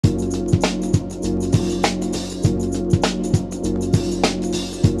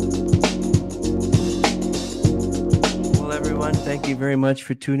very much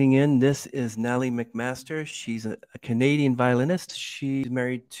for tuning in. This is Natalie MacMaster. She's a Canadian violinist. She's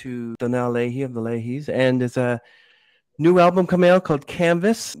married to Donnell Leahy of the Leahys, and there's a new album coming out called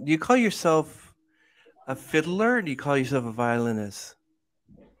Canvas. Do you call yourself a fiddler, or do you call yourself a violinist?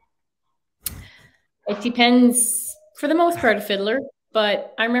 It depends. For the most part, a fiddler.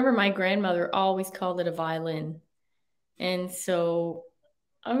 But I remember my grandmother always called it a violin. And so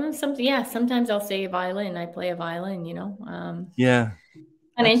sometimes I'll say a violin. I play a violin, Yeah, kind of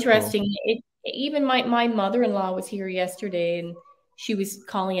that's cool. interesting. Even my mother-in-law was here yesterday and she was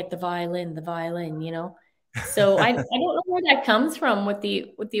calling it the violin. So I don't know where that comes from with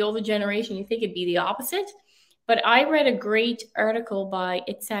the older generation. You think it'd be the opposite. But I read a great article by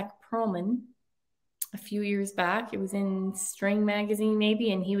Itzhak Perlman a few years back. It was in String magazine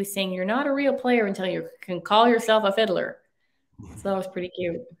maybe, and he was saying you're not a real player until you can call yourself a fiddler. So that was pretty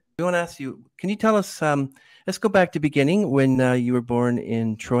cute. I want to ask you, can you tell us, let's go back to the beginning when you were born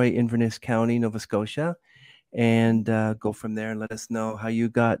in Troy, Inverness County, Nova Scotia, and go from there and let us know how you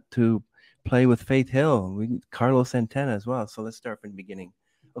got to play with Faith Hill, Carlos Santana as well. So let's start from the beginning.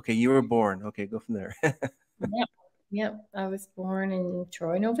 Okay, you were born. Okay, go from there. Yep. I was born in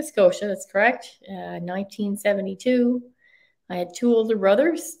Troy, Nova Scotia. That's correct. 1972. I had two older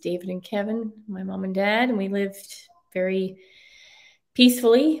brothers, David and Kevin, my mom and dad, and we lived very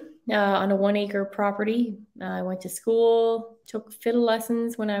peacefully on a 1-acre property. I went to school, took fiddle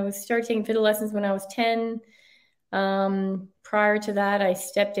lessons started taking fiddle lessons when I was 10. Prior to that, I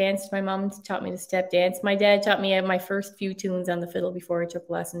step danced. My mom taught me to step dance. My dad taught me my first few tunes on the fiddle before I took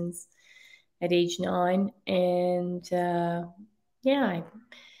lessons at age 9. And I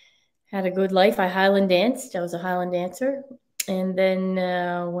had a good life. I Highland danced. I was a Highland dancer. And then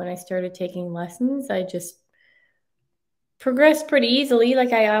when I started taking lessons, I just progressed pretty easily.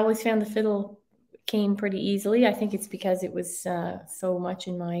 Like I always found the fiddle came pretty easily. I think it's because it was so much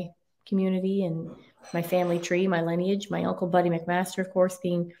in my community and my family tree, my lineage. My uncle Buddy MacMaster, of course,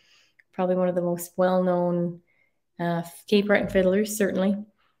 being probably one of the most well-known Cape Breton fiddlers, certainly.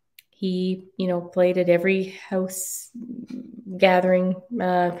 He, played at every house gathering,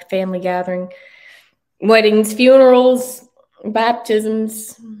 family gathering, weddings, funerals,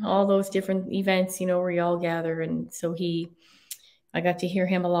 baptisms, all those different events, where you all gather. And so I got to hear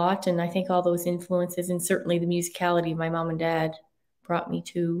him a lot. And I think all those influences and certainly the musicality of my mom and dad brought me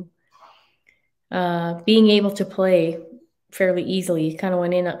to being able to play fairly easily. It kind of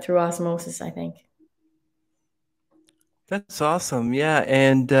went in through osmosis, I think. That's awesome. Yeah.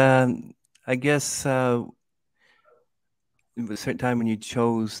 And I guess it was a certain time when you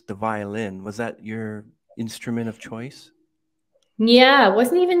chose the violin. Was that your instrument of choice? Yeah, it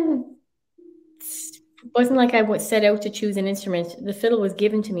wasn't like I set out to choose an instrument. The fiddle was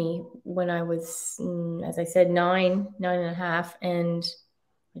given to me when I was, as I said, 9 and a half. And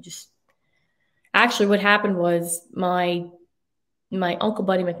actually what happened was my uncle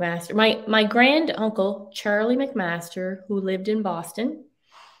Buddy MacMaster, my grand uncle Charlie MacMaster, who lived in Boston,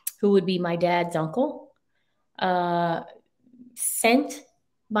 who would be my dad's uncle, sent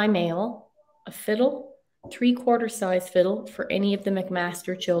by mail a fiddle, 3/4 size fiddle for any of the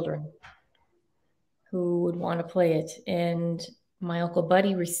MacMaster children who would want to play it. And my uncle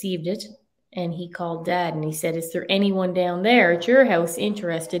Buddy received it and he called Dad and he said, "Is there anyone down there at your house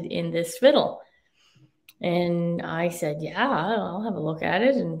interested in this fiddle?" And I said, "Yeah, I'll have a look at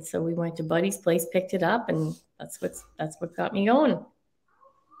it." And so we went to Buddy's place, picked it up, and that's what got me going.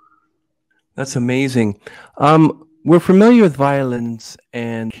 That's amazing. We're familiar with violins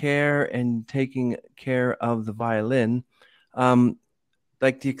and care and taking care of the violin,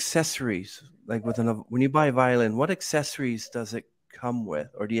 like the accessories. Like when you buy a violin, what accessories does it come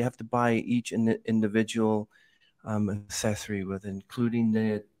with, or do you have to buy each individual accessory with, including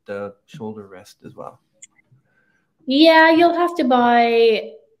the shoulder rest as well? Yeah, you'll have to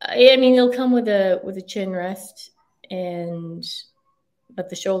buy. I mean, it'll come with a chin rest, but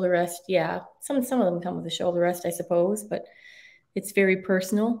the shoulder rest, yeah. Some of them come with a shoulder rest, I suppose, but it's very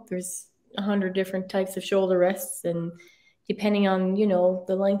personal. There's 100 different types of shoulder rests, and depending on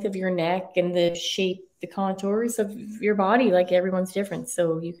the length of your neck and the shape, the contours of your body, like everyone's different,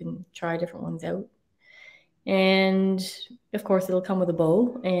 so you can try different ones out. And of course, it'll come with a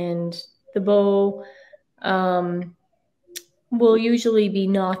bow, and the bow will usually be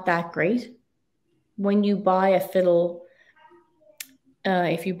not that great. When you buy a fiddle,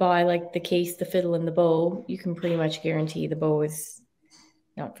 if you buy like the case, the fiddle, and the bow, you can pretty much guarantee the bow is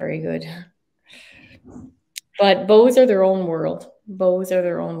not very good. But bows are their own world.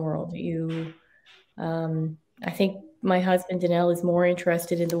 I think my husband Donnell is more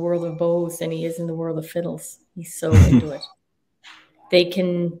interested in the world of bows than he is in the world of fiddles. He's so into it. they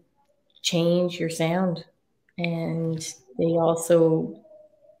can change your sound. And they also,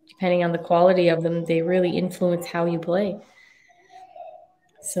 depending on the quality of them, they really influence how you play.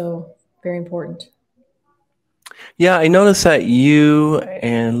 So, very important. Yeah, I noticed that you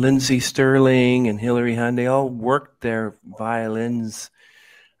and Lindsay Sterling and Hillary Hahn, they all worked their violins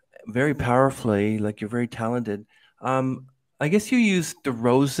very powerfully. Like, you're very talented. Um, I guess you use the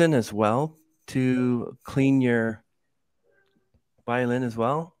rosin as well to clean your violin as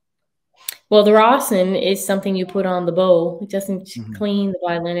well. Well, the rosin is something you put on the bow. It doesn't Mhm. clean the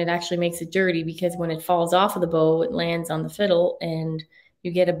violin. It actually makes it dirty because when it falls off of the bow, it lands on the fiddle and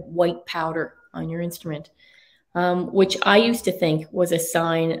you get a white powder on your instrument, which I used to think was a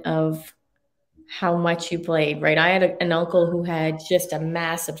sign of how much you played, right? I had an uncle who had just a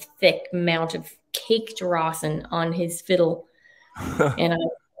massive, thick amount of caked rosin on his fiddle. And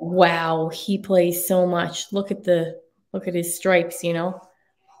wow, he plays so much. Look at his stripes, you know?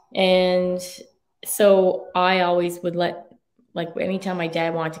 And so I always would like anytime my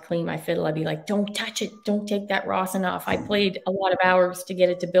dad wanted to clean my fiddle, I'd be like, don't touch it. Don't take that rosin off. I played a lot of hours to get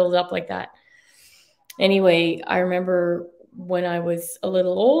it to build up like that. Anyway, I remember when I was a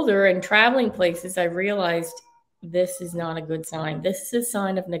little older and traveling places, I realized this is not a good sign. This is a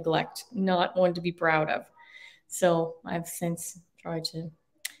sign of neglect, not one to be proud of. So I've since tried to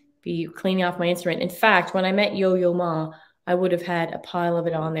be cleaning off my instrument. In fact, when I met Yo Yo Ma, I would have had a pile of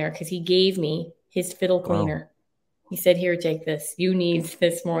it on there because he gave me his fiddle Wow. cleaner. He said, "Here, take this. You need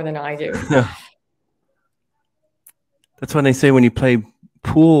this more than I do." That's when they say when you play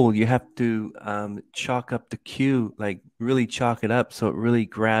pool, you have to chalk up the cue, like really chalk it up so it really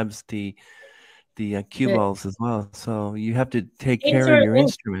grabs the cue The balls as well. So you have to take same care of sort of your thing.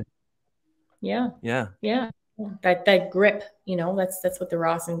 instrument. Yeah, Yeah. yeah. That grip, you know, that's what the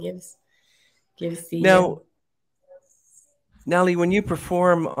rosin gives the. Now, Nelly, when you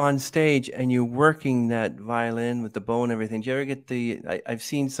perform on stage and you're working that violin with the bow and everything, do you ever get I've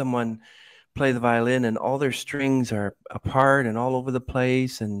seen someone play the violin and all their strings are apart and all over the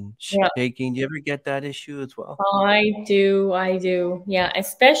place and Yeah, shaking. Do you ever get that issue as well? I do. I do. Yeah,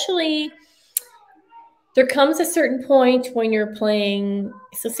 especially there comes a certain point when you're playing.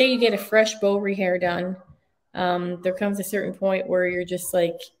 So, say you get a fresh bow rehair done. There comes a certain point where you're just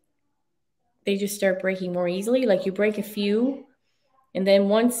like they just start breaking more easily. Like you break a few, and then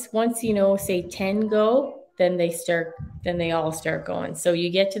once you know, say 10 go, then they all start going. So you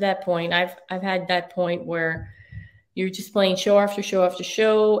get to that point. I've had that point where you're just playing show after show after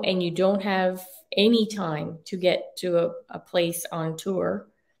show, and you don't have any time to get to a place on tour,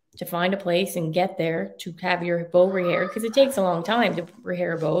 to find a place and get there to have your bow rehair, because it takes a long time to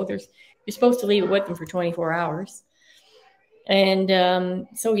rehair a bow. You're supposed to leave it with them for 24 hours. And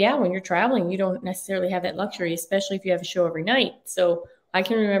so, yeah, when you're traveling, you don't necessarily have that luxury, especially if you have a show every night. So I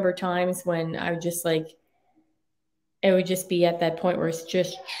can remember times when I would just like, it would just be at that point where it's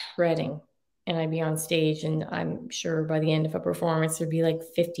just shredding. And I'd be on stage, and I'm sure by the end of a performance, there'd be like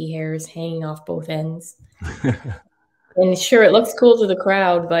 50 hairs hanging off both ends. And sure, it looks cool to the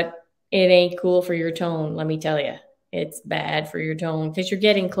crowd, but it ain't cool for your tone, let me tell you. It's bad for your tone because you're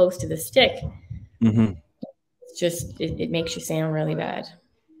getting close to the stick. Hmm. It's just, it makes you sound really bad.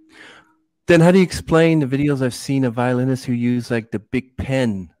 Then how do you explain the videos I've seen of violinists who use like the big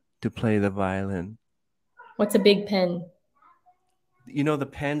pen to play the violin? What's a big pen? You know the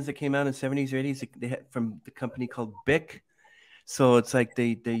pens that came out in the 70s or 80s they had from the company called Bic. So it's like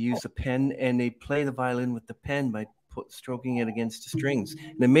they use a pen and they play the violin with the pen by stroking it against the strings.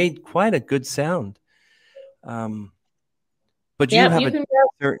 And it made quite a good sound. Um, but you Yeah, have you a can.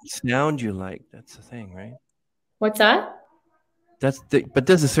 certain sound you like. That's the thing, right? What's that? But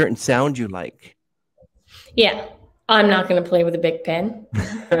there's a certain sound you like. Yeah, I'm not going to play with a big pen.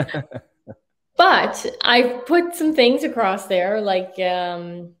 But I've put some things across there, like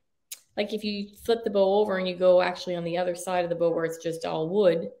if you flip the bow over and you go actually on the other side of the bow where it's just all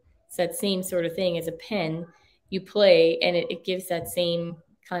wood, it's that same sort of thing as a pen. You play and it gives that same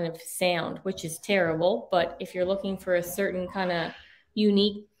kind of sound, which is terrible. But if you're looking for a certain kind of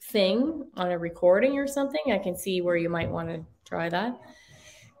unique thing on a recording or something, I can see where you might want to try that.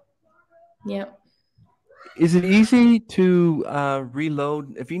 Yeah. Is it easy to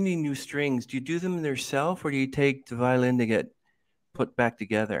reload if you need new strings? Do you do them yourself, or do you take the violin to get put back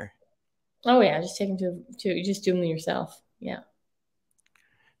together? Oh yeah, just take them to you just do them yourself. Yeah.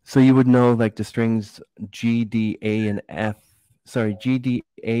 So you would know like the strings G, D, A, and F. Sorry, G, D,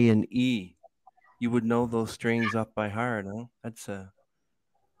 A, and E. You would know those strings up by heart, huh? That's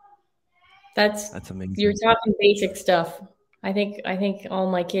That's you're amazing. talking basic stuff. I think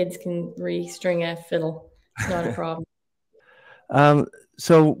all my kids can restring a fiddle. It's not a problem.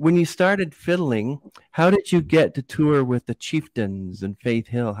 So when you started fiddling, how did you get to tour with the Chieftains and Faith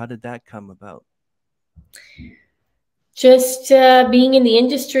Hill? How did that come about? Just being in the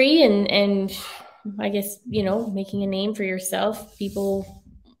industry and I guess, you know, making a name for yourself. People,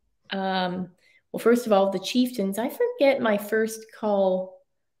 well, first of all, the Chieftains, I forget my first call.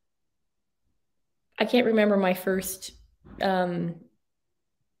 I can't remember my first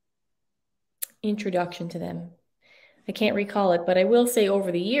introduction to them. I can't recall it, but I will say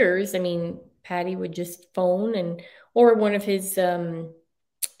over the years, I mean, Patty would just phone or one of his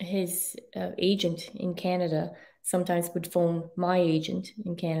agent in Canada sometimes would phone my agent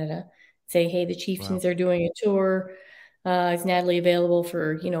in Canada, say, hey, the Chieftains Wow. are doing a tour. Is Natalie available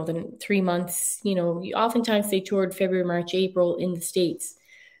for, you know, the 3 months? You know, oftentimes they toured February, March, April in the States.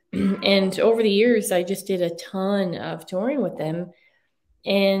 And over the years, I just did a ton of touring with them.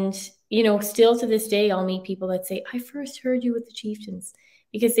 And, you know, still to this day, I'll meet people that say, I first heard you with the Chieftains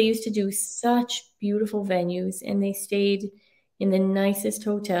because they used to do such beautiful venues and they stayed in the nicest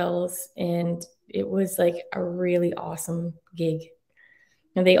hotels. And it was like a really awesome gig.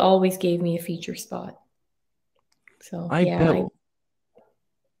 And they always gave me a feature spot. So, I bet. yeah.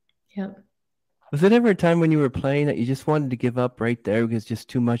 Yeah. Was it ever a time when you were playing that you just wanted to give up right there because it's just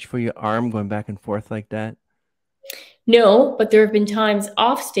too much for your arm going back and forth like that? No, but there have been times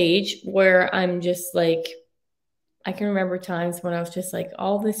off stage where I'm just like, I can remember times when I was just like,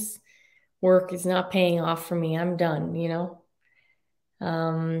 all this work is not paying off for me. I'm done, you know?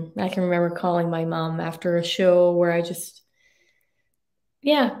 I can remember calling my mom after a show where I just,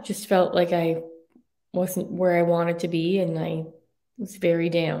 yeah, just felt like I wasn't where I wanted to be, and I was very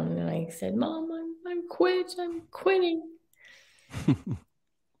down. And I said, "Mom, I'm quit. I'm quitting."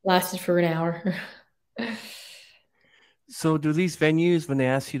 Lasted for an hour. So do these venues, when they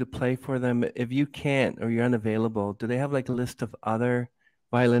ask you to play for them, if you can't or you're unavailable, do they have like a list of other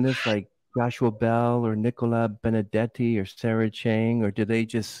violinists like Joshua Bell or Nicola Benedetti or Sarah Chang, or do they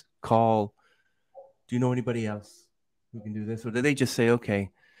just call, do you know anybody else who can do this? Or do they just say, okay,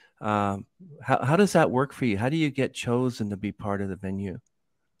 how does that work for you? How do you get chosen to be part of the venue?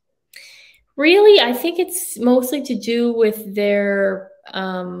 Really, I think it's mostly to do with their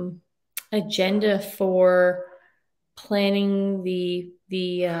agenda for planning the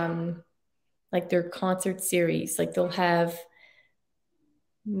like their concert series. Like they'll have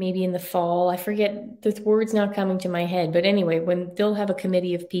maybe in the fall. I forget, the word's not coming to my head, but anyway, when they'll have a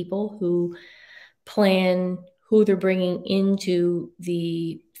committee of people who plan who they're bringing into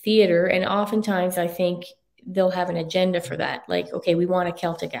the theater, and oftentimes I think they'll have an agenda for that. Like, okay, we want a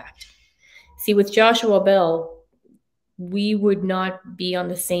Celtic act. See, with Joshua Bell, we would not be on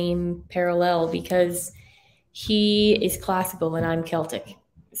the same parallel because he is classical and I'm Celtic.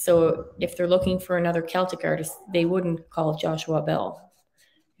 So if they're looking for another Celtic artist, they wouldn't call Joshua Bell.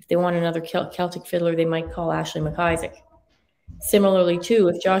 If they want another Celtic fiddler, they might call Ashley McIsaac. Similarly, too,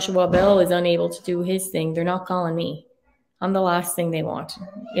 if Joshua Bell is unable to do his thing, they're not calling me. I'm the last thing they want.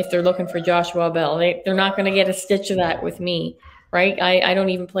 If they're looking for Joshua Bell, they're not going to get a stitch of that with me, right? I don't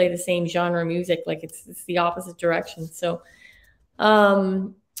even play the same genre of music. Like it's the opposite direction. So,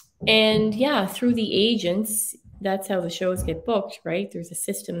 and yeah, through the agents, that's how the shows get booked, right? There's a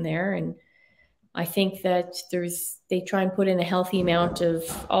system there, and I think that they try and put in a healthy amount of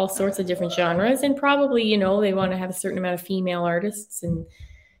all sorts of different genres, and probably, you know, they want to have a certain amount of female artists and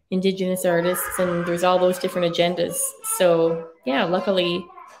Indigenous artists, and there's all those different agendas. So yeah, luckily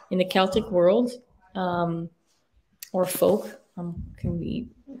in the Celtic world, or folk, can we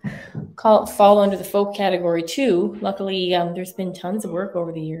fall under the folk category too? Luckily, there's been tons of work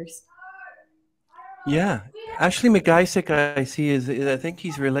over the years. Yeah. Ashley McIsaac, I see, I think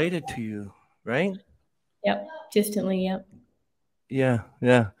he's related to you, right? Yep, distantly, yep. Yeah,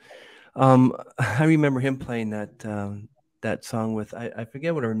 yeah. I remember him playing that song with I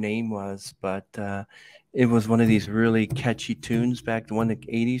forget what her name was, but it was one of these really catchy tunes back in the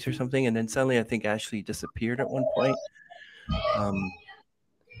 80s or something, and then suddenly I think Ashley disappeared at one point.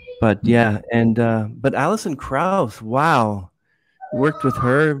 But yeah, and but Alison Krauss, wow, worked with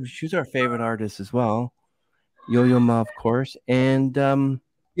her. She's our favorite artist as well. Yo-Yo Ma, of course, and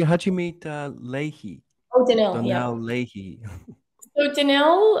yeah, how'd you meet Leahy? Oh, Donnell, yep. Donnell Leahy. So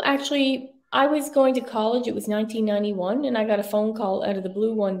Donnell, actually, I was going to college. It was 1991, and I got a phone call out of the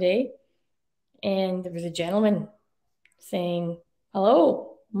blue one day, and there was a gentleman saying,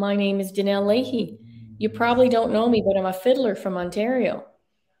 "Hello, my name is Donnell Leahy. You probably don't know me, but I'm a fiddler from Ontario."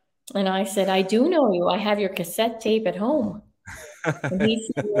 And I said, "I do know you. I have your cassette tape at home." And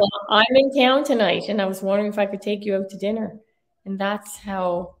he said, "Well, I'm in town tonight, and I was wondering if I could take you out to dinner." And that's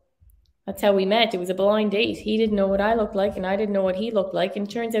how That's how we met. It was a blind date. He didn't know what I looked like, and I didn't know what he looked like. And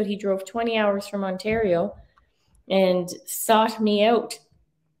it turns out he drove 20 hours from Ontario and sought me out,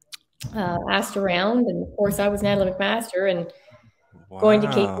 asked around. And of course, I was Natalie MacMaster, and going to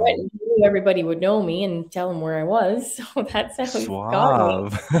Cape Wow. Breton, he knew everybody would know me and tell him where I was. So that's how he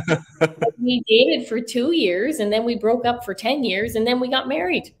got me. Suave. We dated for 2 years, and then we broke up for 10 years, and then we got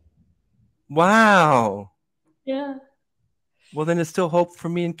married. Wow. Yeah. Well, then it's still hope for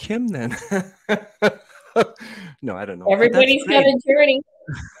me and Kim then. No, I don't know. But that's Everybody's got great. a journey.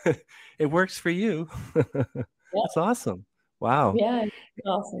 It works for you. Yeah. That's awesome. Wow. Yeah.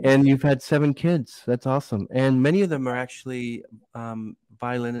 Awesome. And you've had 7 kids. That's awesome. And many of them are actually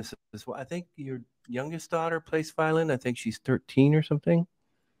violinists as well. I think your youngest daughter plays violin. I think she's 13 or something.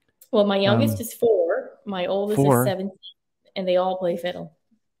 Well, my youngest is 4. My oldest is 4. 17, and they all play fiddle.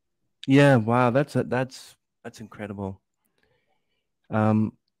 Yeah. Wow. That's incredible.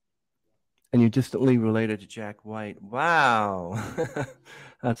 And you're distantly related to Jack White. Wow.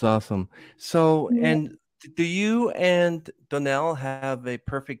 That's awesome. So, Yeah. and do you and Donnell have a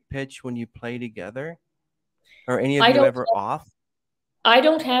perfect pitch when you play together? Or any of I you don't ever off? I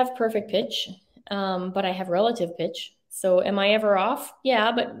don't have perfect pitch, but I have relative pitch. So am I ever off?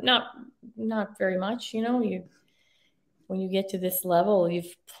 Yeah, but not very much. You know, when you get to this level,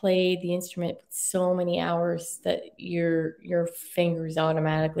 you've played the instrument so many hours that your fingers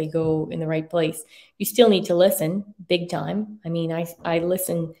automatically go in the right place. You still need to listen big time. I mean, I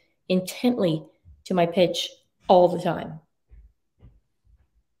listen intently to my pitch all the time.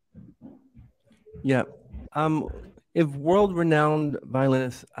 Yeah. If world-renowned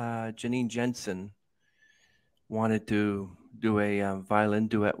violinist Janine Jensen wanted to do a violin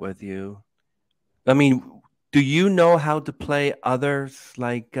duet with you, I mean, do you know how to play others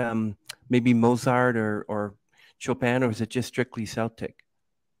like maybe Mozart or Chopin, or is it just strictly Celtic?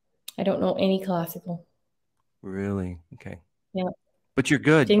 I don't know any classical. Really? Okay. Yeah. But you're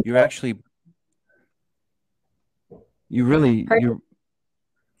good. Didn't, You're actually, you really, pardon? you're,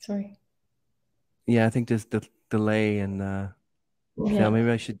 Sorry. yeah, I think there's the delay and Yeah.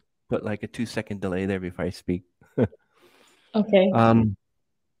 maybe I should put like a 2-second delay there before I speak. Okay. Um,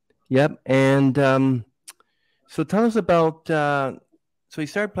 yep. And so tell us about, so you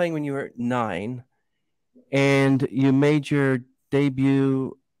started playing when you were 9, and you made your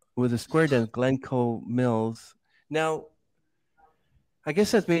debut with a square dance, Glencoe Mills. Now, I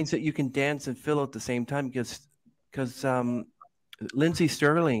guess that means that you can dance and fiddle at the same time because Lindsay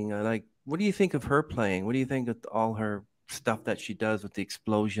Sterling, like, what do you think of her playing? What do you think of all her stuff that she does with the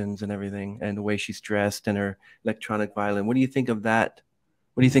explosions and everything, and the way she's dressed and her electronic violin? What do you think of that?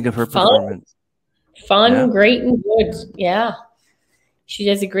 What do you think of her Fun, performance? fun, Yeah. great, and good. Yeah. She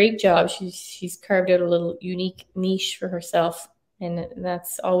does a great job. She's carved out a little unique niche for herself, and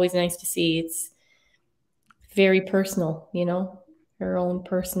that's always nice to see. It's very personal, you know, her own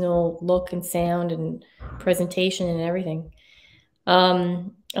personal look and sound and presentation and everything.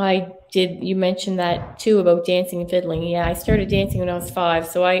 I did. You mentioned that too about dancing and fiddling. Yeah, I started dancing when I was 5,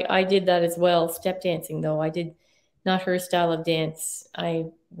 so I did that as well. Step dancing, though I did not her style of dance. I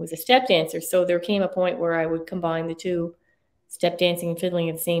was a step dancer, so there came a point where I would combine the two, step dancing and fiddling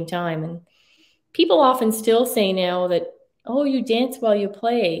at the same time. And people often still say now that, oh, you dance while you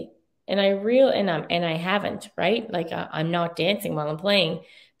play. And I haven't, right? Like I'm not dancing while I'm playing,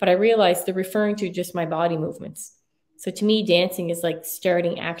 but I realize they're referring to just my body movements. So to me, dancing is like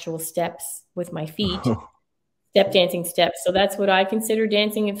starting actual steps with my feet, step dancing steps. So that's what I consider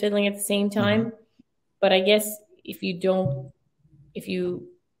dancing and fiddling at the same Mhm. time. But I guess if you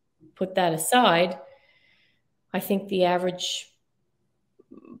put that aside, I think the average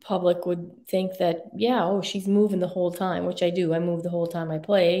public would think that, yeah, oh, she's moving the whole time, which I do. I move the whole time I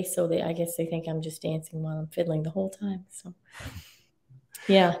play. So I guess they think I'm just dancing while I'm fiddling the whole time. So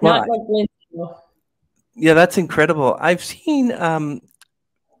yeah, Well, not like Lindsay. yeah, that's incredible. I've seen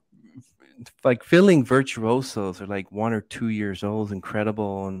like fiddling virtuosos are like 1 or 2 years old,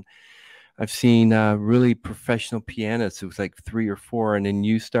 incredible. And I've seen really professional pianists who's like 3 or 4, and then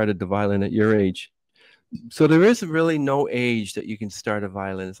you started the violin at your age. So there is really no age that you can start a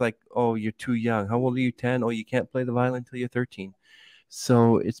violin. It's like, oh, you're too young. How old are you? 10? Oh, you can't play the violin until you're 13.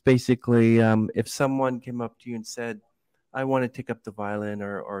 So it's basically if someone came up to you and said, I want to take up the violin,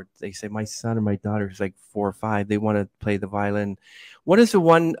 or they say, my son or my daughter is like 4 or 5, they want to play the violin. What is the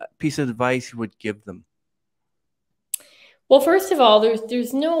one piece of advice you would give them? Well, first of all,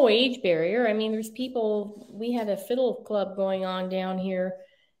 there's no age barrier. I mean, there's people. We had a fiddle club going on down here,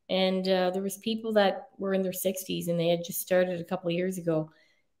 and there was people that were in their 60s and they had just started a couple of years ago.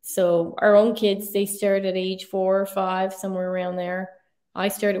 So our own kids, they start at age 4 or 5, somewhere around there. I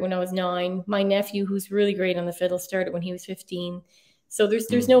started when I was 9. My nephew, who's really great on the fiddle, started when he was 15. So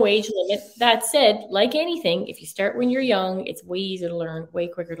there's no age limit. That said, like anything, if you start when you're young, it's way easier to learn, way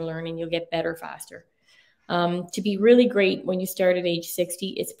quicker to learn, and you'll get better faster. To be really great when you start at age 60,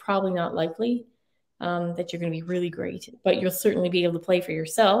 it's probably not likely that you're going to be really great, but you'll certainly be able to play for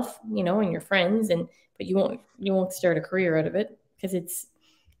yourself, you know, and your friends, but you won't start a career out of it, because it's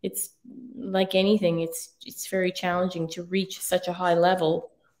like anything, it's very challenging to reach such a high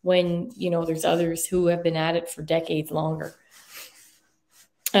level when, you know, there's others who have been at it for decades longer.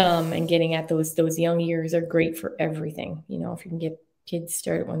 And getting at those young years are great for everything, you know, if you can get kids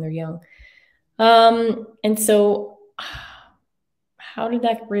started when they're young. And so how did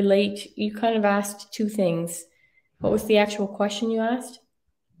that relate? You kind of asked two things. What was the actual question you asked?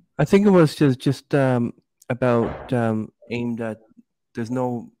 I think it was just about aimed at there's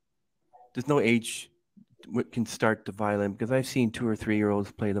no age can start the violin, because I've seen 2 or 3 year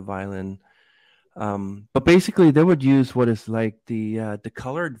olds play the violin. But basically, they would use what is like the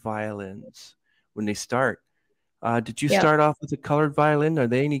colored violins when they start. Did you Yeah. start off with a colored violin? Are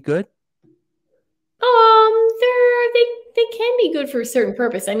they any good? They can be good for a certain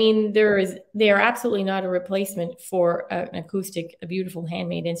purpose. I mean, they are absolutely not a replacement for an acoustic, a beautiful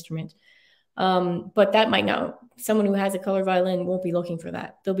handmade instrument. But that might not. Someone who has a color violin won't be looking for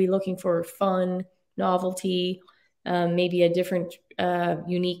that. They'll be looking for fun, novelty, maybe a different,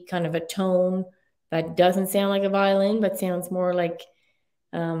 unique kind of a tone that doesn't sound like a violin, but sounds more like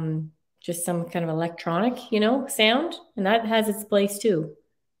just some kind of electronic, you know, sound, and that has its place too.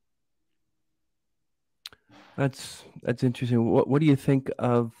 That's interesting. What do you think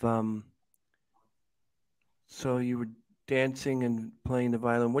of so you were dancing and playing the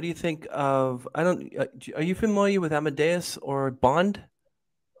violin. What do you think of I don't are you familiar with Amadeus or Bond?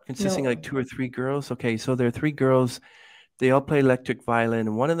 Consisting of like No. 2 or 3 girls. Okay, so there are 3 girls. They all play electric violin,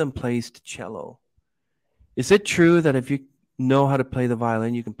 and one of them plays the cello. Is it true that if you know how to play the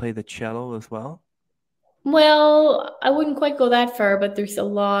violin, you can play the cello as well? Well, I wouldn't quite go that far, but there's a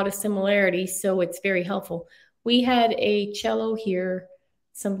lot of similarities, so it's very helpful. We had a cello here.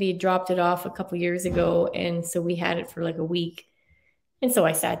 Somebody had dropped it off a couple years ago, and so we had it for like a week. And so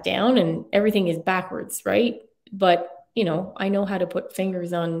I sat down, and everything is backwards, right? But, you know, I know how to put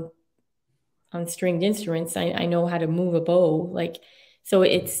fingers on stringed instruments. I know how to move a bow, like, so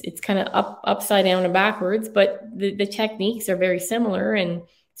it's kind of upside down and backwards, but the techniques are very similar, and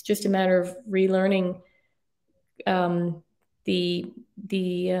it's just a matter of relearning um, the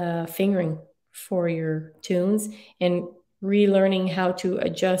fingering for your tunes, and relearning how to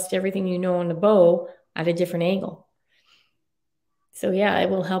adjust everything you know on the bow at a different angle. So yeah, it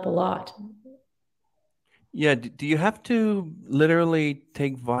will help a lot. Yeah, do you have to literally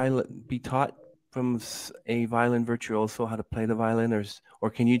take violin, be taught from a violin virtuoso how to play the violin, or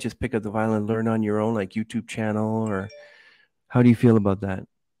can you just pick up the violin, learn on your own, like YouTube channel, or how do you feel about that?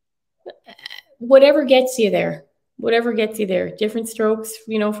 Whatever gets you there, whatever gets you there. Different strokes,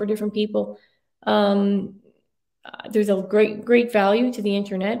 you know, for different people. Um, there's a great value to the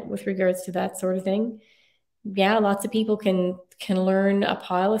internet with regards to that sort of thing. Yeah, lots of people can learn a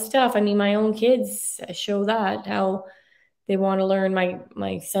pile of stuff. I mean, my own kids show that how they want to learn.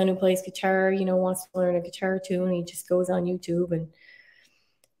 My son, who plays guitar, you know, wants to learn a guitar tune. He just goes on YouTube and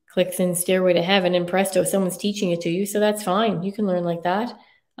clicks in Stairway to Heaven, and presto, someone's teaching it to you. So that's fine. You can learn like that.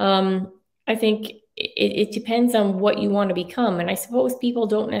 I think it depends on what you want to become. And I suppose people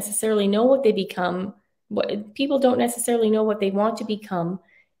don't necessarily know what they become. What people don't necessarily know what they want to become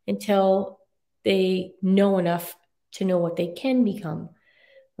until they know enough to know what they can become.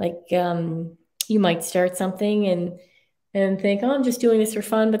 Like, you might start something and think, oh, I'm just doing this for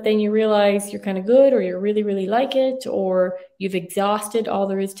fun, but then you realize you're kind of good, or you really, really like it, or you've exhausted all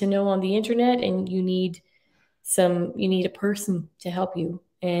there is to know on the internet, and you need a person to help you.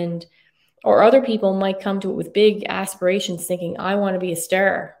 And or other people might come to it with big aspirations, thinking, I want to be a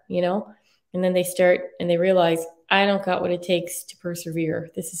star, you know, and then they start and they realize, I don't got what it takes to persevere.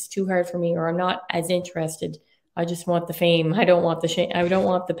 This is too hard for me, or I'm not as interested. I just want the fame. I don't want the shame. I don't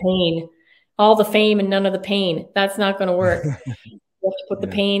want the pain. All the fame and none of the pain. That's not going to work. You have to put the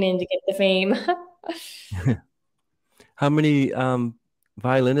Yeah. pain in to get the fame. How many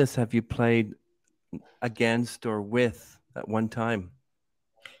violinists have you played against or with at one time,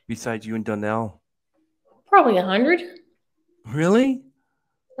 besides you and Donnell? Probably 100. Really?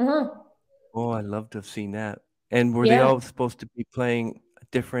 Uh-huh. Oh, I'd love to have seen that. And were they Yeah. all supposed to be playing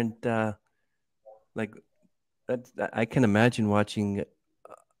different, like I can imagine watching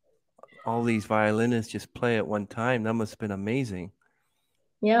all these violinists just play at one time. That must have been amazing.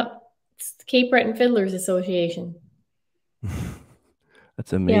 Yep. It's the Cape Breton Fiddlers Association.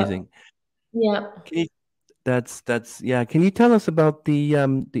 That's Yeah. amazing. Yeah. Can you, that's yeah. Can you tell us about the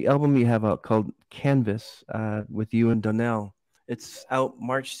album you have out called Canvas with you and Donnell? It's out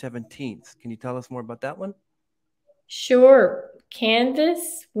March 17th. Can you tell us more about that one? Sure.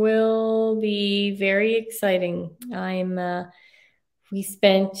 Canvas will be very exciting. We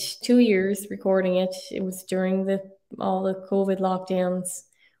spent 2 years recording it. It was during all the COVID lockdowns.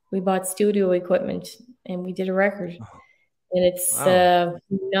 We bought studio equipment and we did a record. Oh, And it's wow.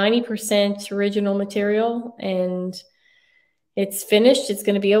 90% original material, and it's finished. It's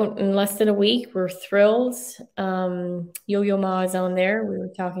going to be out in less than a week. We're thrilled. Yo-Yo Ma is on there. We were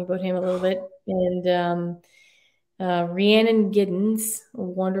talking about him a little bit. And Rhiannon Giddens, a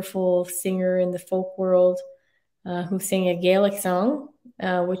wonderful singer in the folk world, who sang a Gaelic song,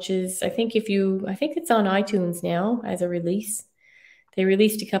 which is, I think it's on iTunes now as a release. They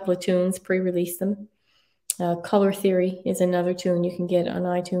released a couple of tunes, pre-released them. Color Theory is another tune you can get on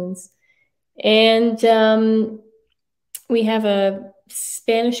iTunes. And we have a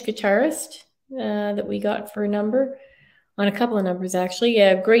Spanish guitarist that we got for a number, on a couple of numbers actually.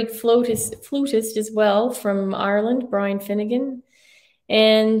 A great flutist as well from Ireland, Brian Finnegan.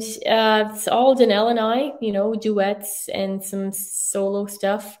 And it's all Donnell and I, duets and some solo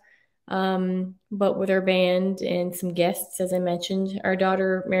stuff, but with our band and some guests, as I mentioned. Our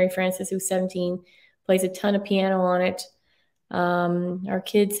daughter, Mary Frances, who's 17, plays a ton of piano on it. Our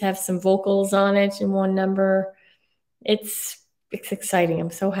kids have some vocals on it in one number. It's exciting. I'm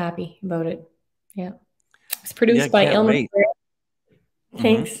so happy about it. Yeah. It's Yeah, produced by can't Elmer wait. Ferrer.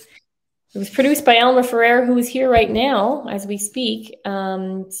 Thanks. It was produced by Elmer Ferrer, who is here right now as we speak,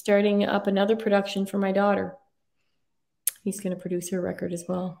 starting up another production for my daughter. He's going to produce her record as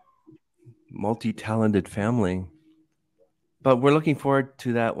well. Multi-talented family. But we're looking forward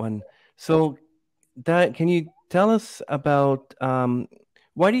to that one. So that can you tell us about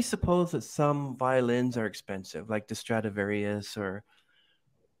why do you suppose that some violins are expensive, like the Stradivarius, or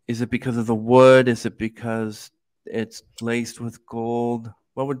is it because of the wood? Is it because it's laced with gold?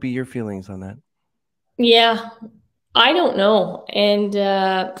 What would be your feelings on that? Yeah, I don't know. And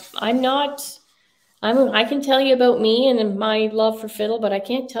I can tell you about me and my love for fiddle, but I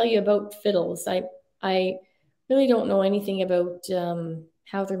can't tell you about fiddles. I really don't know anything about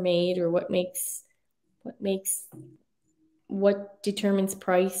how they're made or what determines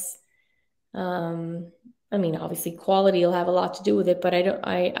price. I mean, obviously quality will have a lot to do with it, but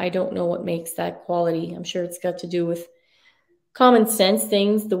I don't know what makes that quality. I'm sure it's got to do with common sense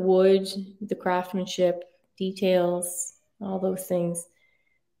things, the wood, the craftsmanship, details, all those things.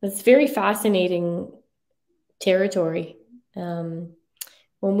 It's very fascinating territory. When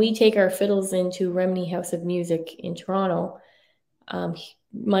we take our fiddles into Remini House of Music in Toronto,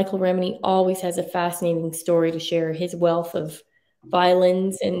 Michael Remini always has a fascinating story to share. His wealth of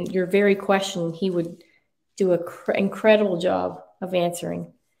violins and your very question, he would do an incredible job of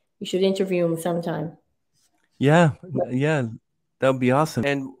answering. You should interview him sometime. Yeah, yeah, that would be awesome.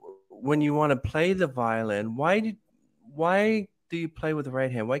 And when you want to play the violin, why do you play with the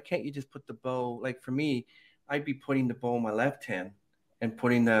right hand? Why can't you just put the bow? Like for me, I'd be putting the bow on my left hand and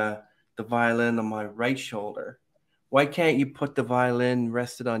putting the violin on my right shoulder. Why can't you put the violin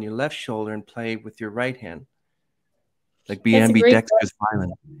rested on your left shoulder and play with your right hand? Like be That's a great ambidextrous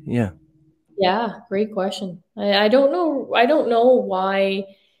violin. Yeah. Yeah, great question. I don't know. I don't know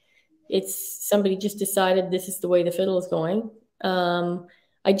why it's somebody just decided this is the way the fiddle is going.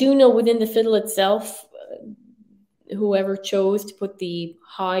 I do know within the fiddle itself, whoever chose to put the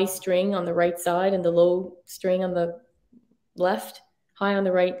high string on the right side and the low string on the left, high on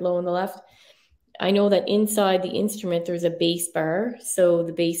the right, low on the left. I know that inside the instrument there's a bass bar, so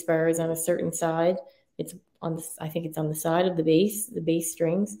the bass bar is on a certain side. It's I think it's on the side of the bass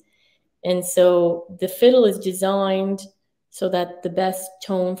strings. And so the fiddle is designed so that the best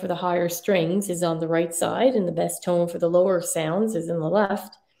tone for the higher strings is on the right side and the best tone for the lower sounds is in the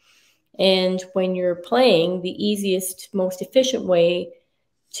left. And when you're playing, the easiest, most efficient way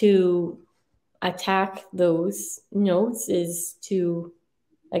to attack those notes is to,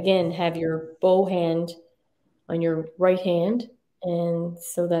 again, have your bow hand on your right hand. And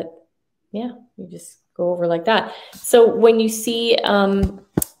so that, yeah, you just go over like that. So when you see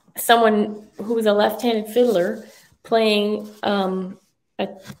someone who is a left-handed fiddler playing a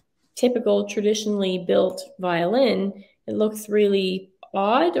typical traditionally built violin, it looks really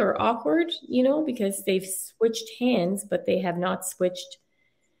odd or awkward, because they've switched hands, but they have not switched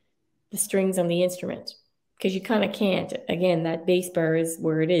the strings on the instrument, because you kind of can't. Again, that bass bar is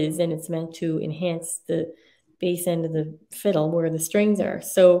where it is, and it's meant to enhance the bass end of the fiddle where the strings are.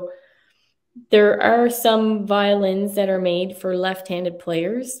 So There are some violins that are made for left-handed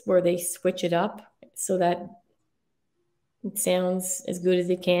players where they switch it up so that it sounds as good as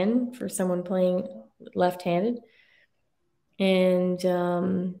it can for someone playing left-handed.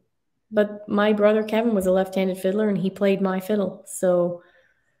 And but my brother Kevin was a left-handed fiddler and he played my fiddle. So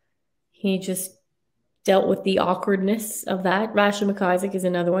he just dealt with the awkwardness of that. Rashid McIsaac is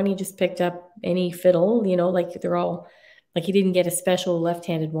another one. He just picked up any fiddle, you know, like they're all, like he didn't get a special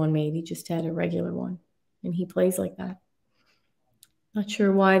left-handed one made. He just had a regular one and he plays like that. Not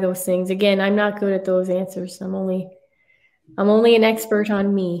sure why those things. Again, I'm not good at those answers. I'm only an expert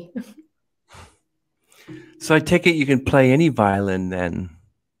on me. So I take it you can play any violin then?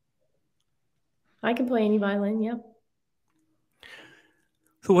 I can play any violin, yeah.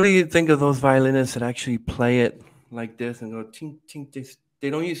 So what do you think of those violinists that actually play it like this and go tink tink? They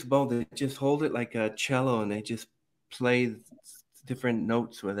don't use a bow; they just hold it like a cello and they just play different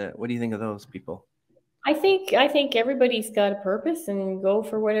notes with it. What do you think of those people? I think everybody's got a purpose and go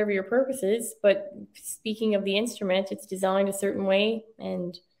for whatever your purpose is. But speaking of the instrument, it's designed a certain way,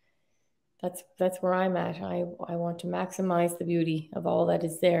 and that's where I'm at. I want to maximize the beauty of all that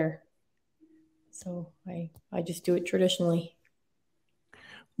is there. So I just do it traditionally.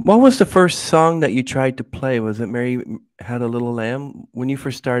 What was the first song that you tried to play? Was it Mary Had a Little Lamb when you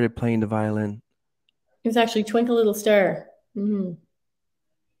first started playing the violin? It was actually Twinkle Little Star. Mm-hmm.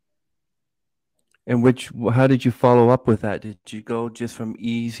 And how did you follow up with that? Did you go just from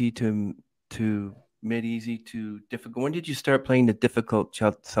easy to mid easy to difficult? When did you start playing the difficult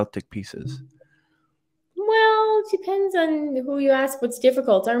Celtic pieces? Well, it depends on who you ask what's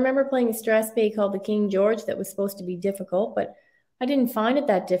difficult. I remember playing a Strasbourg called the King George that was supposed to be difficult, but I didn't find it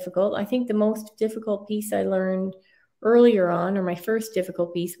that difficult. I think the most difficult piece I learned earlier on, or my first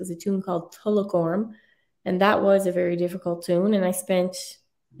difficult piece, was a tune called Tullochorm, and that was a very difficult tune, and I spent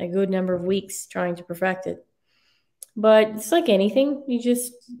a good number of weeks trying to perfect it. But it's like anything, you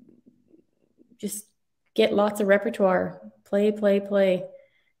just get lots of repertoire, play,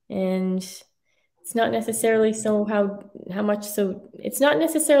 and it's not necessarily it's not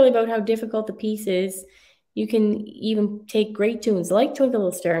necessarily about how difficult the piece is. You can even take great tunes like Twinkle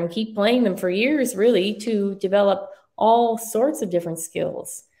Little Star and keep playing them for years, really, to develop all sorts of different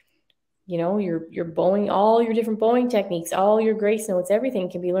skills. You know, your bowing, all your different bowing techniques, all your grace notes, everything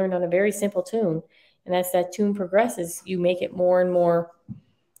can be learned on a very simple tune. And as that tune progresses, you make it more and more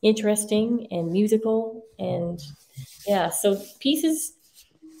interesting and musical. And yeah, so pieces,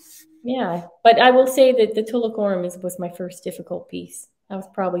 yeah. But I will say that the Tullochorm was my first difficult piece. I was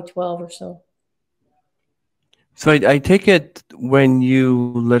probably 12 or so. So I take it when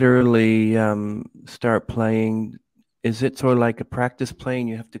you literally start playing, is it sort of like a practice playing?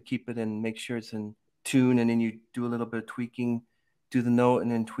 You have to keep it and make sure it's in tune, and then you do a little bit of tweaking, do the note,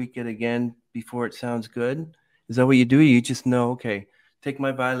 and then tweak it again before it sounds good. Is that what you do? You just know, okay, take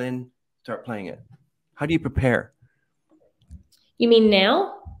my violin, start playing it. How do you prepare? You mean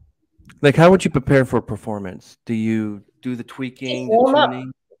now? Like, how would you prepare for a performance? Do you do the Just tweaking, the warm up.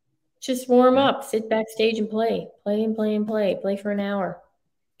 tuning? Just warm Yeah. up. Sit backstage and play. Play and play and play. Play for an hour.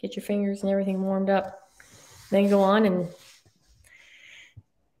 Get your fingers and everything warmed up. Then go on and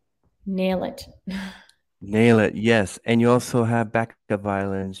nail it. Nail it, yes. And you also have backup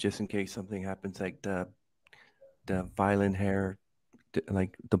violins just in case something happens, like the violin hair,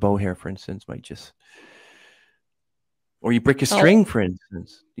 like the bow hair, for instance, might just, or you break a Oh, string, for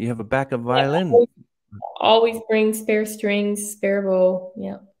instance. You have a backup yeah. violin. Always bring spare strings, spare bow.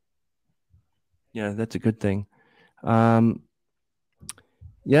 Yeah. Yeah, that's a good thing. Um,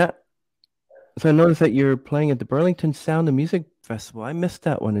 yeah. So I noticed that you're playing at the Burlington Sound and Music Festival. I missed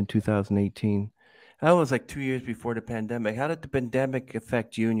that one in 2018. That was like 2 years before the pandemic. How did the pandemic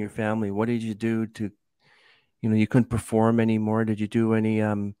affect you and your family? What did you do to, you couldn't perform anymore? Did you do any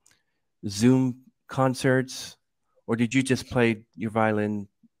Zoom concerts, or did you just play your violin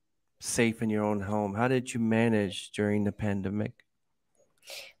safe in your own home? How did you manage during the pandemic?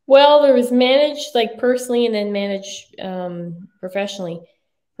 Well, there was managed like personally and then managed professionally.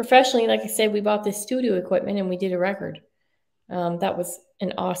 Professionally, like I said, we bought this studio equipment and we did a record. That was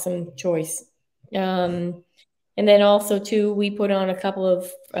an awesome choice. And then also too, we put on a couple of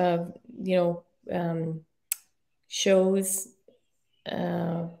you know shows.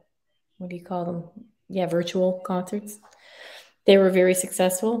 What do you call them? Yeah, virtual concerts. They were very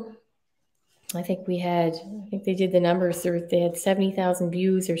successful. I think they did the numbers. They had 70,000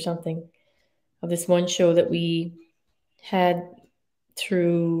 views or something of this one show that we had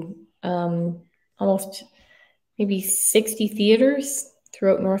through almost maybe 60 theaters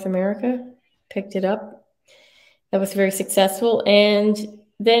throughout North America. Picked it up. That was very successful. And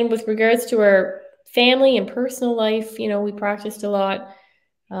then with regards to our family and personal life, we practiced a lot.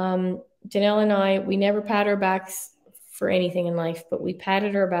 Donnell and I, we never pat our backs for anything in life, but we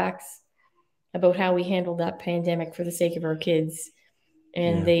patted our backs about how we handled that pandemic for the sake of our kids.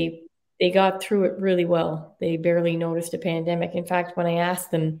 And they got through it really well. They barely noticed a pandemic. In fact, when I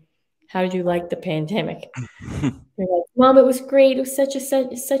asked them, how did you like the pandemic? They're like, Mom, it was great. It was such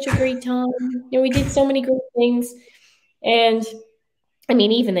a great time. We did so many great things. And I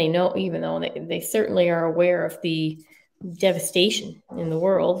mean, even though they certainly are aware of the devastation in the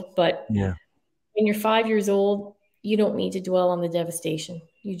world, but when you're 5 years old, you don't need to dwell on the devastation.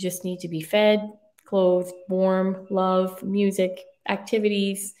 You just need to be fed, clothed, warm, love, music,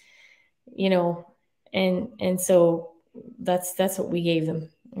 activities, and so that's what we gave them.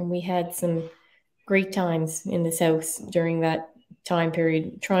 And we had some great times in this house during that time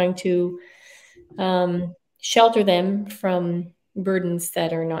period, trying to shelter them from burdens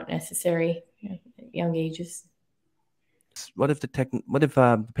that are not necessary at young ages. What if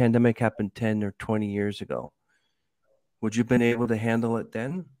the pandemic happened 10 or 20 years ago? Would you have been able to handle it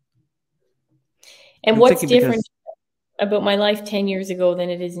then? And what's different about my life 10 years ago than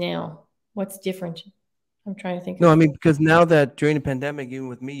it is now? What's different? I'm trying to think. No, I mean, because now that during the pandemic, even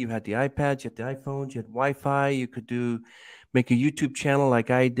with me, you had the iPads, you had the iPhones, you had Wi-Fi, you could make a YouTube channel like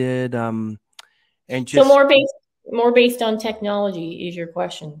I did. And just so more based on technology is your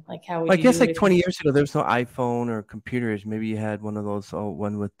question. Like how would you I guess do like 20 years ago, there was no iPhone or computers. Maybe you had one of those,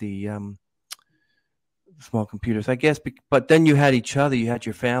 one with the small computers, I guess. But then you had each other, you had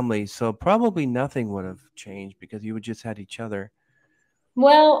your family. So probably nothing would have changed because you would just had each other.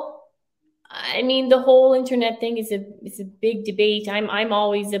 Well, I mean, the whole internet thing is a big debate. I'm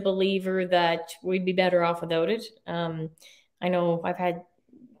always a believer that we'd be better off without it. I know I've had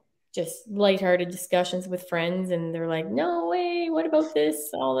just lighthearted discussions with friends, and they're like, "No way! What about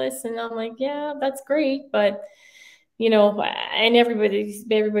this? All this?" And I'm like, "Yeah, that's great, but." And everybody's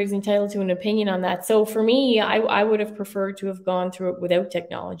entitled to an opinion on that. So for me, I would have preferred to have gone through it without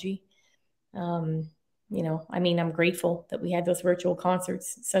technology. I mean, I'm grateful that we had those virtual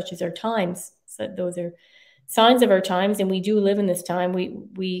concerts, such as our times. So those are signs of our times, and we do live in this time.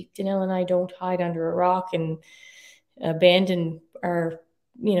 Donnell and I don't hide under a rock and abandon the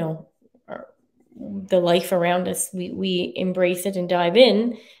life around us. We embrace it and dive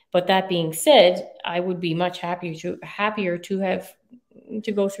in. But that being said, I would be much happier to have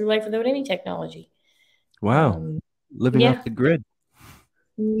to go through life without any technology. Wow, living off the grid.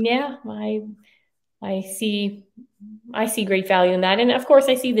 Yeah, I see great value in that, and of course,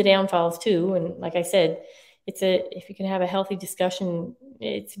 I see the downfalls too. And like I said, if you can have a healthy discussion,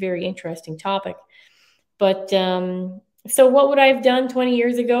 it's a very interesting topic. But so, what would I have done 20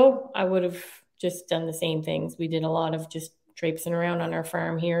 years ago? I would have just done the same things. We did a lot of just traipsing around on our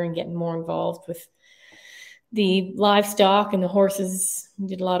farm here and getting more involved with the livestock and the horses. We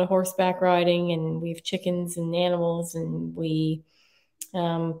did a lot of horseback riding, and we have chickens and animals, and we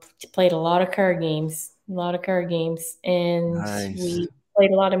played a lot of card games, and Nice. we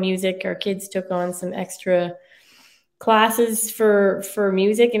played a lot of music. Our kids took on some extra classes for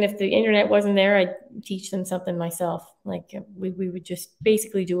music, and if the internet wasn't there, I'd teach them something myself. Like we would just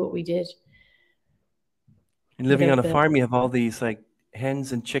basically do what we did. And living on a farm, you have all these like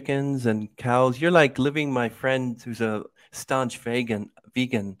hens and chickens and cows. You're like living my friend who's a staunch vegan.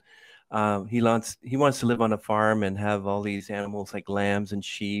 He wants to live on a farm and have all these animals like lambs and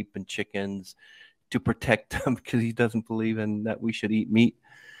sheep and chickens to protect them because he doesn't believe in that we should eat meat.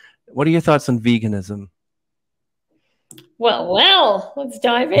 What are your thoughts on veganism? Well, let's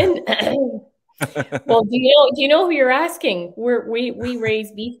dive in. Well, do you know who you're asking? We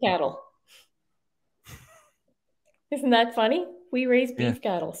raise beef cattle. Isn't that funny? We raise beef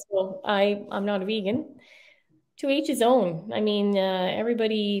cattle. So I'm not a vegan. To each his own. I mean,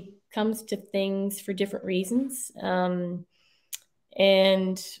 everybody comes to things for different reasons. And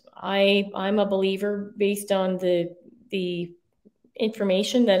I'm a believer based on the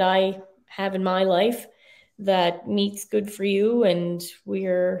information that I have in my life that meat's good for you, and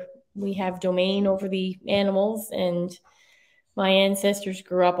we have domain over the animals, and my ancestors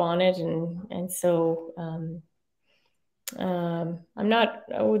grew up on it, and so I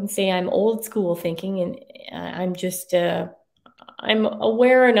wouldn't say I'm old school thinking, and I'm just I'm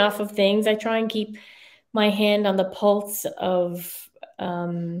aware enough of things. I try and keep my hand on the pulse of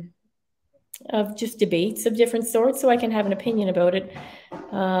just debates of different sorts, so I can have an opinion about it.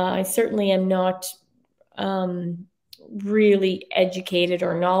 I certainly am not really educated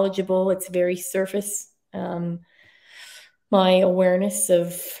or knowledgeable. It's very surface. My awareness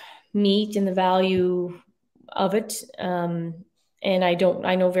of meat and the value of it And I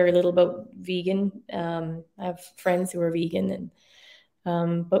know very little about vegan. I have friends who are vegan,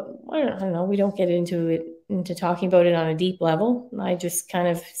 and but I don't know. We don't get into talking about it on a deep level. I just kind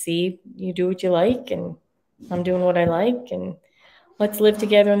of see you do what you like, and I'm doing what I like, and let's live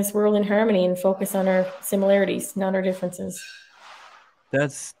together in this world in harmony and focus on our similarities, not our differences.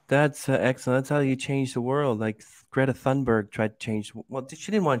 That's excellent. That's how you change the world. Like Greta Thunberg tried to change. Well,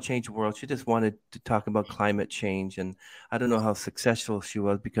 she didn't want to change the world. She just wanted to talk about climate change. And I don't know how successful she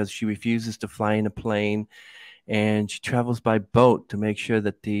was because she refuses to fly in a plane, and she travels by boat to make sure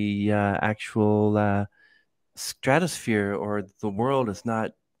that the actual stratosphere or the world is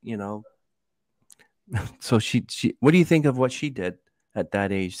not, you know. So she. What do you think of what she did at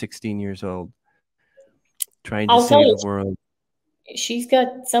that age, 16 years old, trying to I'll tell save you, the world? she's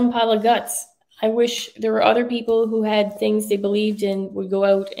got some pile of guts. I wish there were other people who had things they believed in would go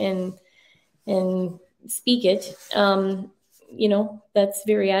out and speak it. That's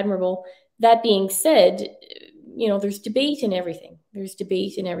very admirable. That being said, there's debate in everything. There's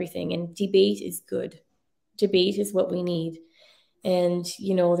debate in everything, and debate is good. Debate is what we need. And,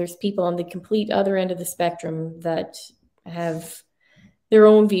 there's people on the complete other end of the spectrum that have their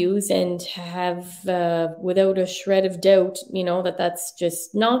own views and have, without a shred of doubt, that's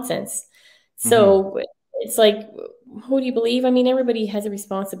just nonsense. So it's like, who do you believe? I mean, everybody has a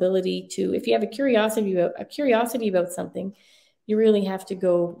responsibility to, if you have a curiosity about something, you really have to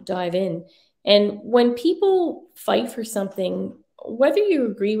go dive in. And when people fight for something, whether you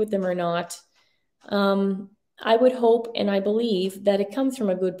agree with them or not, I would hope and I believe that it comes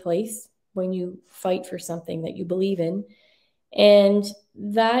from a good place when you fight for something that you believe in. And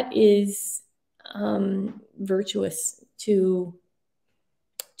that is virtuous to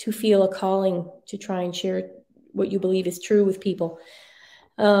feel a calling to try and share what you believe is true with people.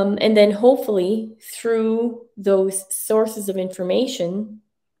 And then hopefully through those sources of information,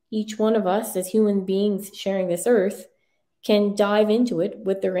 each one of us as human beings sharing this earth can dive into it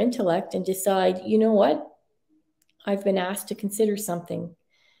with their intellect and decide, you know what? I've been asked to consider something,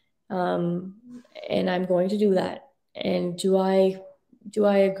 and I'm going to do that. And do I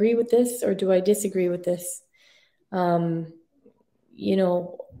agree with this or do I disagree with this?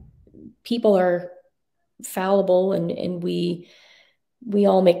 People are fallible, and we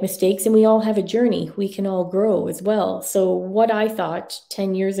all make mistakes, and we all have a journey. We can all grow as well. So what I thought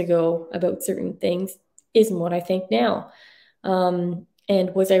 10 years ago about certain things isn't what I think now. And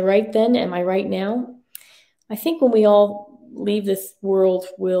was I right then? Am I right now? I think when we all leave this world,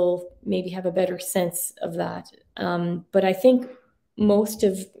 we'll maybe have a better sense of that. But I think most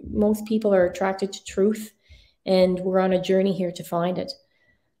people are attracted to truth, and we're on a journey here to find it.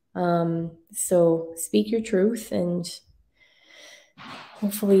 So speak your truth, and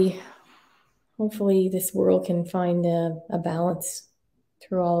hopefully this world can find a balance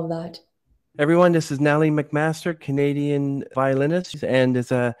through all of that. Everyone, this is Natalie MacMaster, Canadian violinist, and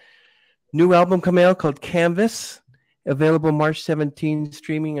there's a new album coming out called Canvas, available March 17,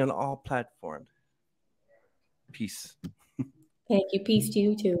 streaming on all platforms. Peace. Thank you. Peace to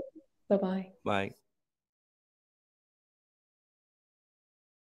you too. Bye-bye. Bye.